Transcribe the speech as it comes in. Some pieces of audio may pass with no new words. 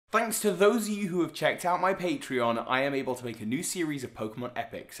Thanks to those of you who have checked out my Patreon, I am able to make a new series of Pokemon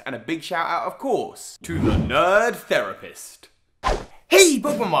Epics, and a big shout out, of course, to the Nerd Therapist. Hey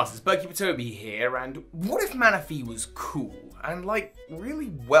Pokemon Masters, Berkey Toby here, and what if Manaphy was cool, and like,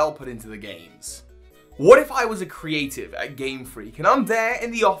 really well put into the games? What if I was a creative at Game Freak, and I'm there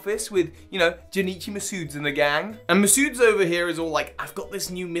in the office with, you know, Junichi Masuds and the gang, and Masuds over here is all like, I've got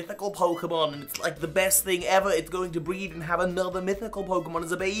this new mythical Pokemon, and it's like the best thing ever, it's going to breed and have another mythical Pokemon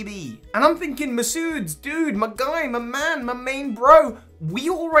as a baby. And I'm thinking, Masuds, dude, my guy, my man, my main bro, we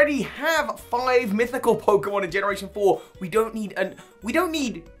already have 5 mythical Pokemon in Generation 4. We don't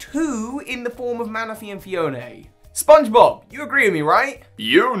need 2 in the form of Manaphy and Fiona. SpongeBob, you agree with me, right?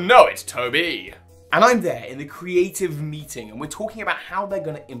 You know it, Toby. And I'm there in the creative meeting, and we're talking about how they're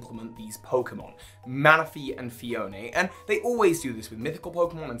going to implement these Pokemon, Manaphy and Fiona, and they always do this with mythical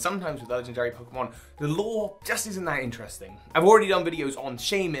Pokemon and sometimes with legendary Pokemon. The lore just isn't that interesting. I've already done videos on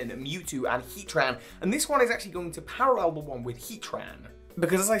Shaymin, Mewtwo, and Heatran, and this one is actually going to parallel the one with Heatran.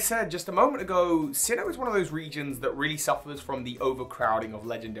 Because as I said just a moment ago, Sinnoh is one of those regions that really suffers from the overcrowding of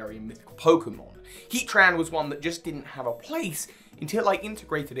legendary and mythical Pokemon. Heatran was one that just didn't have a place until I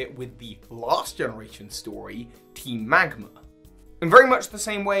integrated it with the last generation story, Team Magma. In very much the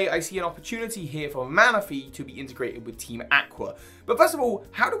same way, I see an opportunity here for Manaphy to be integrated with Team Aqua. But first of all,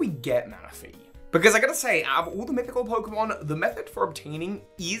 how do we get Manaphy? Because I gotta say, out of all the mythical Pokemon, the method for obtaining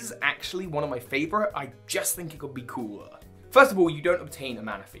is actually one of my favorite. I just think it could be cooler. First of all, you don't obtain a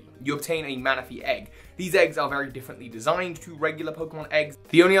Manaphy. You obtain a Manaphy egg. These eggs are very differently designed to regular Pokemon eggs.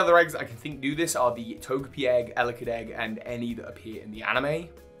 The only other eggs I can think do this are the Togepi egg, Elekid egg, and any that appear in the anime.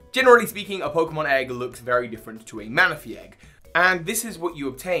 Generally speaking, a Pokemon egg looks very different to a Manaphy egg. And this is what you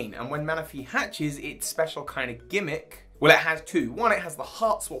obtain. And when Manaphy hatches, its special kind of gimmick, well, it has 2. One, it has the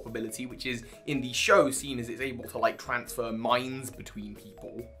heart swap ability, which is in the show seen as it's able to like transfer minds between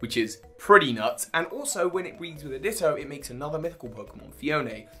people, which is pretty nuts. And also when it breeds with a Ditto, it makes another mythical Pokemon,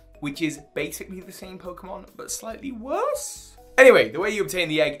 Fiona, which is basically the same Pokemon, but slightly worse. Anyway, the way you obtain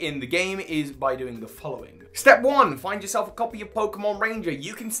the egg in the game is by doing the following. Step 1, find yourself a copy of Pokemon Ranger.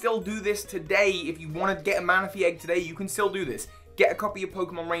 You can still do this today. If you want to get a Manaphy egg today, you can still do this. Get a copy of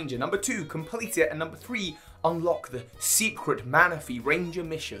Pokemon Ranger. Number 2, complete it. And number 3, unlock the secret Manaphy Ranger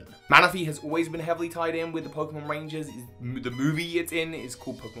mission. Manaphy has always been heavily tied in with the Pokemon Rangers. The movie it's in is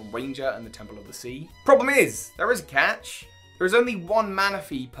called Pokemon Ranger and the Temple of the Sea. Problem is, there is a catch. There is only 1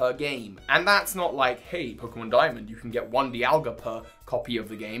 Manaphy per game. And that's not like, hey, Pokemon Diamond, you can get 1 Dialga per copy of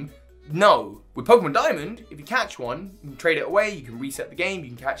the game. No, with Pokemon Diamond, if you catch one, you can trade it away, you can reset the game, you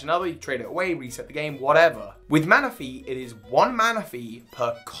can catch another, you can trade it away, reset the game, whatever. With Manaphy, it is 1 Manaphy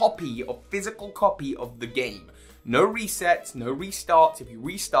per copy or physical copy of the game. No resets, no restarts. If you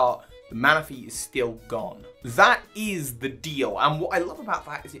restart, the Manaphy is still gone. That is the deal, and what I love about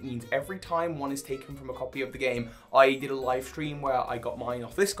that is it means every time one is taken from a copy of the game, I did a live stream where I got mine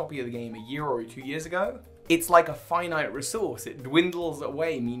off this copy of the game a year or 2 years ago. It's like a finite resource. It dwindles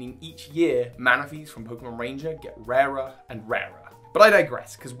away, meaning each year, Manaphy's from Pokemon Ranger get rarer and rarer. But I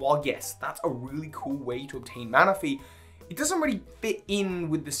digress, because while yes, that's a really cool way to obtain Manaphy, it doesn't really fit in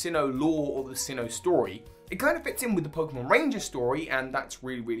with the Sinnoh lore or the Sinnoh story. It kind of fits in with the Pokemon Ranger story, and that's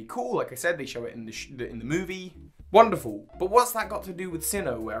really, really cool. Like I said, they show it in the movie. Wonderful. But what's that got to do with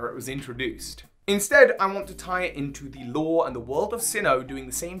Sinnoh, where it was introduced? Instead, I want to tie it into the lore and the world of Sinnoh, doing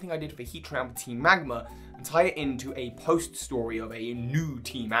the same thing I did for Heatran with Team Magma, and tie it into a post-story of a new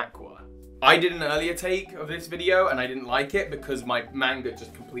Team Aqua. I did an earlier take of this video, and I didn't like it because my manga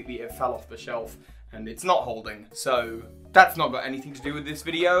just completely, it fell off the shelf, and it's not holding. So that's not got anything to do with this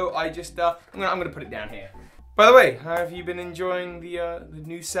video. I just, I'm gonna put it down here. By the way, how have you been enjoying the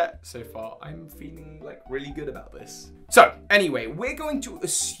new set so far? I'm feeling like really good about this. So anyway, we're going to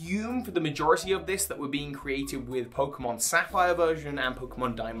assume for the majority of this that we're being creative with Pokemon Sapphire version and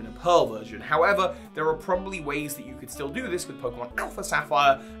Pokemon Diamond and Pearl version. However, there are probably ways that you could still do this with Pokemon Alpha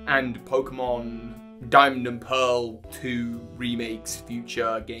Sapphire and Pokemon Diamond and Pearl 2 remakes,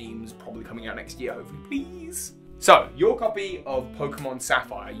 future games probably coming out next year, hopefully, please. So, your copy of Pokemon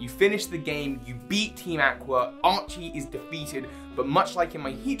Sapphire, you finish the game, you beat Team Aqua, Archie is defeated, but much like in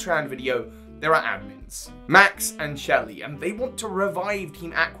my Heatran video, there are admins, Max and Shelly, and they want to revive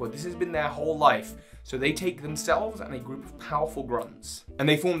Team Aqua. This has been their whole life. So they take themselves and a group of powerful grunts, and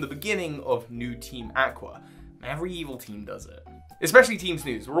they form the beginning of new Team Aqua. Every evil team does it. Especially Team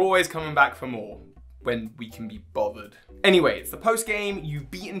Snooze, we're always coming back for more. When we can be bothered. Anyway, it's the post game,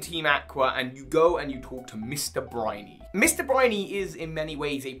 you've beaten Team Aqua, and you go and you talk to Mr. Briny. Mr. Briny is in many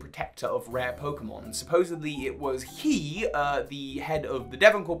ways a protector of rare Pokemon. Supposedly it was he, the head of the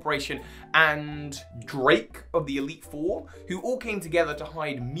Devon Corporation, and Drake of the Elite Four, who all came together to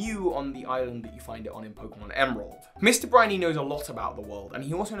hide Mew on the island that you find it on in Pokemon Emerald. Mr. Briny knows a lot about the world, and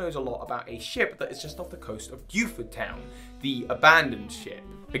he also knows a lot about a ship that is just off the coast of Dewford Town, the Abandoned Ship.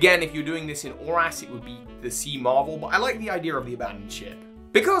 Again, if you're doing this in Oras, it would be the Sea Marvel, but I like the idea of the Abandoned Ship.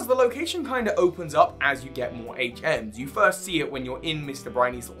 Because the location kind of opens up as you get more HMs. You first see it when you're in Mr.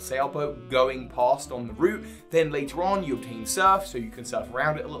 Briny's little sailboat going past on the route, then later on you obtain Surf, so you can surf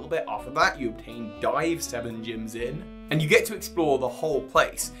around it a little bit. After that you obtain Dive 7 gyms in, and you get to explore the whole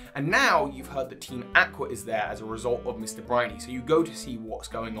place. And now you've heard that Team Aqua is there as a result of Mr. Briny, so you go to see what's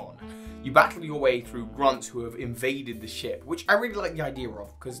going on. You battle your way through grunts who have invaded the ship, which I really like the idea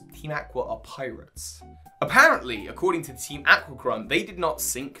of, because Team Aqua are pirates. Apparently, according to the Team Aqua grunt, they did not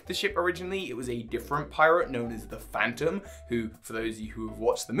sink the ship originally. It was a different pirate known as the Phantom, who, for those of you who have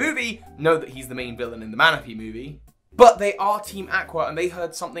watched the movie, know that he's the main villain in the Manaphy movie. But they are Team Aqua, and they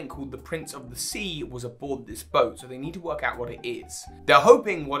heard something called the Prince of the Sea was aboard this boat, so they need to work out what it is. They're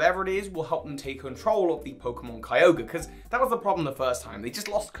hoping whatever it is will help them take control of the Pokemon Kyogre, because that was the problem the first time. They just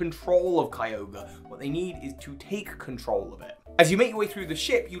lost control of Kyogre. What they need is to take control of it. As you make your way through the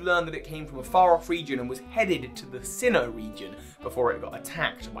ship, you learn that it came from a far-off region and was headed to the Sinnoh region before it got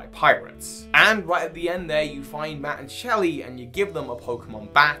attacked by pirates. And right at the end there, you find Matt and Shelly and you give them a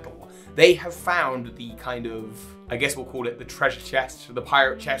Pokemon battle. They have found the kind of, I guess we'll call it the treasure chest, the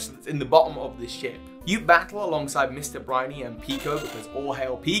pirate chest that's in the bottom of this ship. You battle alongside Mr. Briny and Pico, because all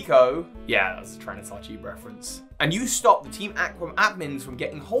hail Pico. Yeah, that's a Transarchive reference. And you stop the Team Aqua admins from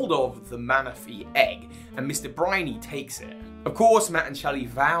getting hold of the Manaphy egg, and Mr. Briny takes it. Of course, Matt and Shelly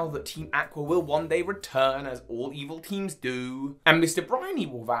vow that Team Aqua will one day return, as all evil teams do, and Mr. Briny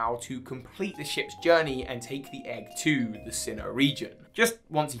will vow to complete the ship's journey and take the egg to the Sinnoh region, just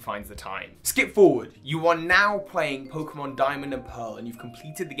once he finds the time. Skip forward, you are now playing Pokemon Diamond and Pearl, and you've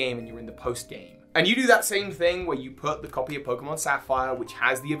completed the game and you're in the post-game. And you do that same thing where you put the copy of Pokemon Sapphire, which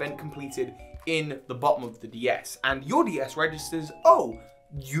has the event completed, in the bottom of the DS, and your DS registers, oh,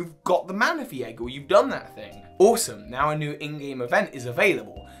 you've got the Manaphy egg, or you've done that thing. Awesome, now a new in-game event is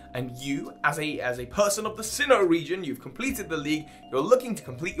available, and you, as a person of the Sinnoh region, you've completed the league, you're looking to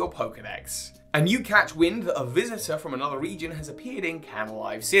complete your Pokedex. And you catch wind that a visitor from another region has appeared in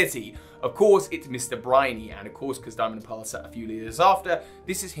Canalive City. Of course, it's Mr. Briny, and of course, because Diamond and Pearl are set a few years after,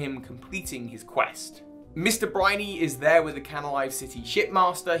 this is him completing his quest. Mr. Briny is there with the Canalive City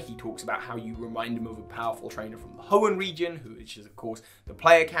shipmaster. He talks about how you remind him of a powerful trainer from the Hoenn region, which is of course the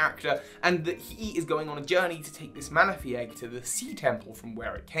player character, and that he is going on a journey to take this Manaphy egg to the Sea Temple from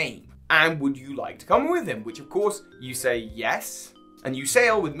where it came. And would you like to come with him? Which of course, you say yes. And you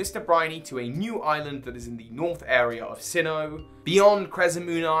sail with Mr. Briny to a new island that is in the north area of Sinnoh, beyond Crescent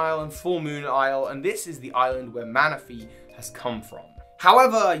Moon Isle and Full Moon Isle, and this is the island where Manaphy has come from.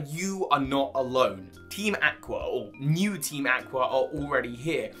 However, you are not alone. Team Aqua, or new Team Aqua, are already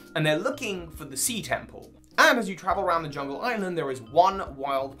here, and they're looking for the Sea Temple. And as you travel around the jungle island, there is one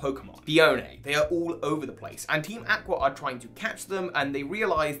wild Pokemon, Phione. They are all over the place, and Team Aqua are trying to catch them, and they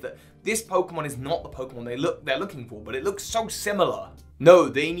realize that this Pokemon is not the Pokemon they're looking for, but it looks so similar. No,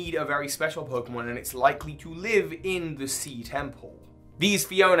 they need a very special Pokemon, and it's likely to live in the Sea Temple. These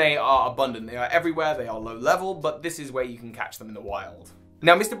Phione are abundant, they are everywhere, they are low level, but this is where you can catch them in the wild.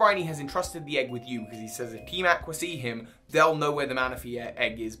 Now, Mr. Briny has entrusted the egg with you because he says if Team Aqua see him, they'll know where the Manaphy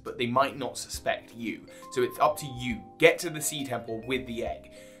egg is, but they might not suspect you. So it's up to you. Get to the Sea Temple with the egg.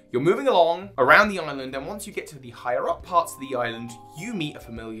 You're moving along around the island, and once you get to the higher up parts of the island, you meet a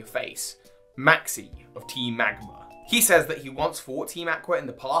familiar face. Maxie of Team Magma. He says that he once fought Team Aqua in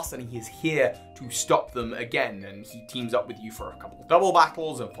the past and he is here to stop them again, and he teams up with you for a couple of double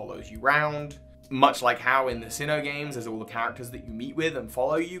battles and follows you round. Much like how in the Sinnoh games, there's all the characters that you meet with and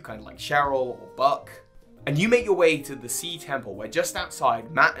follow you, kind of like Cheryl or Buck. And you make your way to the Sea Temple, where just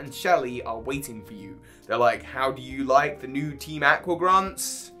outside, Matt and Shelly are waiting for you. They're like, how do you like the new Team Aqua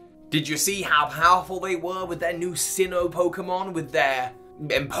grunts? Did you see how powerful they were with their new Sinnoh Pokemon, with their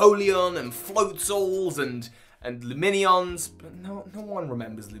Empoleon and Floatzels and Luminions? But no one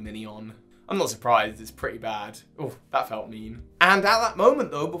remembers Luminion. I'm not surprised, it's pretty bad. Oh, that felt mean. And at that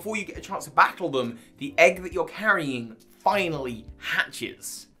moment though, before you get a chance to battle them, the egg that you're carrying finally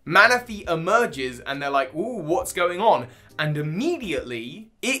hatches. Manaphy emerges and they're like, ooh, what's going on? And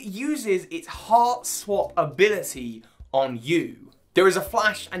immediately, it uses its heart swap ability on you. There is a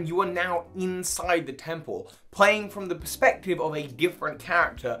flash and you are now inside the temple, playing from the perspective of a different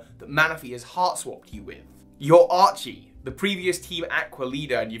character that Manaphy has heart swapped you with. You're Archie, the previous Team Aqua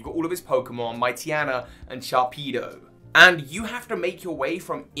leader, and you've got all of his Pokemon, Mightyena and Sharpedo. And you have to make your way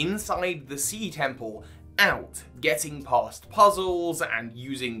from inside the sea temple out, getting past puzzles and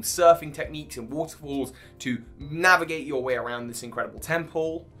using surfing techniques and waterfalls to navigate your way around this incredible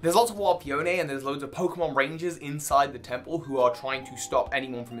temple. There's lots of wild Yoni and there's loads of Pokemon Rangers inside the temple who are trying to stop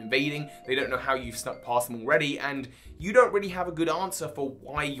anyone from invading. They don't know how you've snuck past them already, and you don't really have a good answer for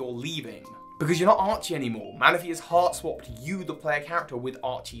why you're leaving. Because you're not Archie anymore. Manaphy has heart swapped you, the player character, with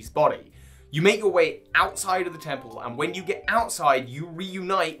Archie's body. You make your way outside of the temple, and when you get outside, you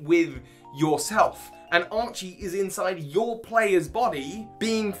reunite with yourself. And Archie is inside your player's body,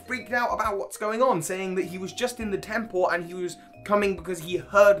 being freaked out about what's going on, saying that he was just in the temple and he was coming because he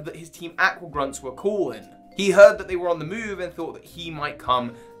heard that his team Aqua Grunts were calling. He heard that they were on the move and thought that he might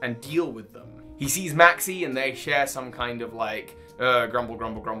come and deal with them. He sees Maxie and they share some kind of like, grumble,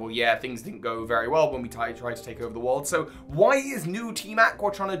 grumble, grumble, yeah, things didn't go very well when we tried to take over the world, so why is new Team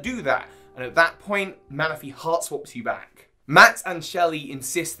Aqua trying to do that? And at that point, Manaphy heart swaps you back. Matt and Shelly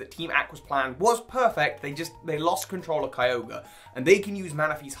insist that Team Aqua's plan was perfect, they lost control of Kyogre, and they can use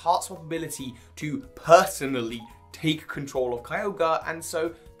Manaphy's heart swap ability to personally take control of Kyogre, and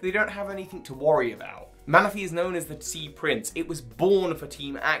so they don't have anything to worry about. Manaphy is known as the Sea Prince. It was born for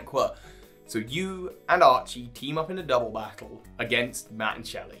Team Aqua. So you and Archie team up in a double battle against Matt and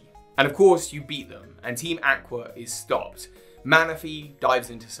Shelly. And of course you beat them, and Team Aqua is stopped. Manaphy dives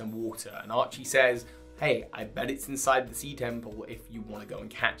into some water, and Archie says, hey, I bet it's inside the sea temple if you want to go and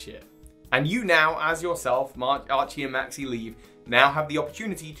catch it. And you now, as yourself, Archie and Maxie leave, now have the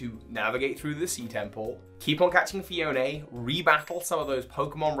opportunity to navigate through the sea temple, keep on catching Fiona, rebattle some of those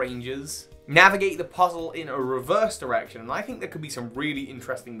Pokemon Rangers, navigate the puzzle in a reverse direction, and I think there could be some really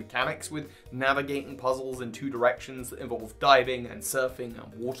interesting mechanics with navigating puzzles in two directions that involve diving and surfing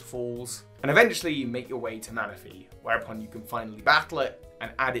and waterfalls, and eventually you make your way to Manaphy, whereupon you can finally battle it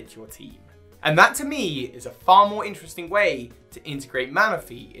and add it to your team. And that to me is a far more interesting way to integrate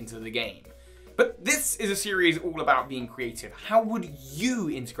Manaphy into the game. But this is a series all about being creative. How would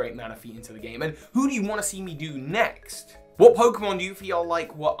you integrate Manaphy into the game, and who do you want to see me do next? What Pokemon do you feel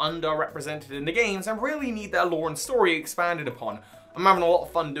like were underrepresented in the games and really need their lore and story expanded upon? I'm having a lot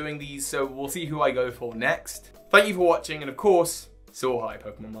of fun doing these, so we'll see who I go for next. Thank you for watching, and of course, so hi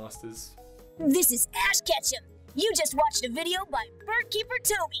Pokemon Masters. This is Ash Ketchum. You just watched a video by Birdkeeper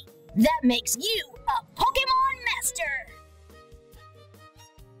Toby. That makes you a Pokemon Master!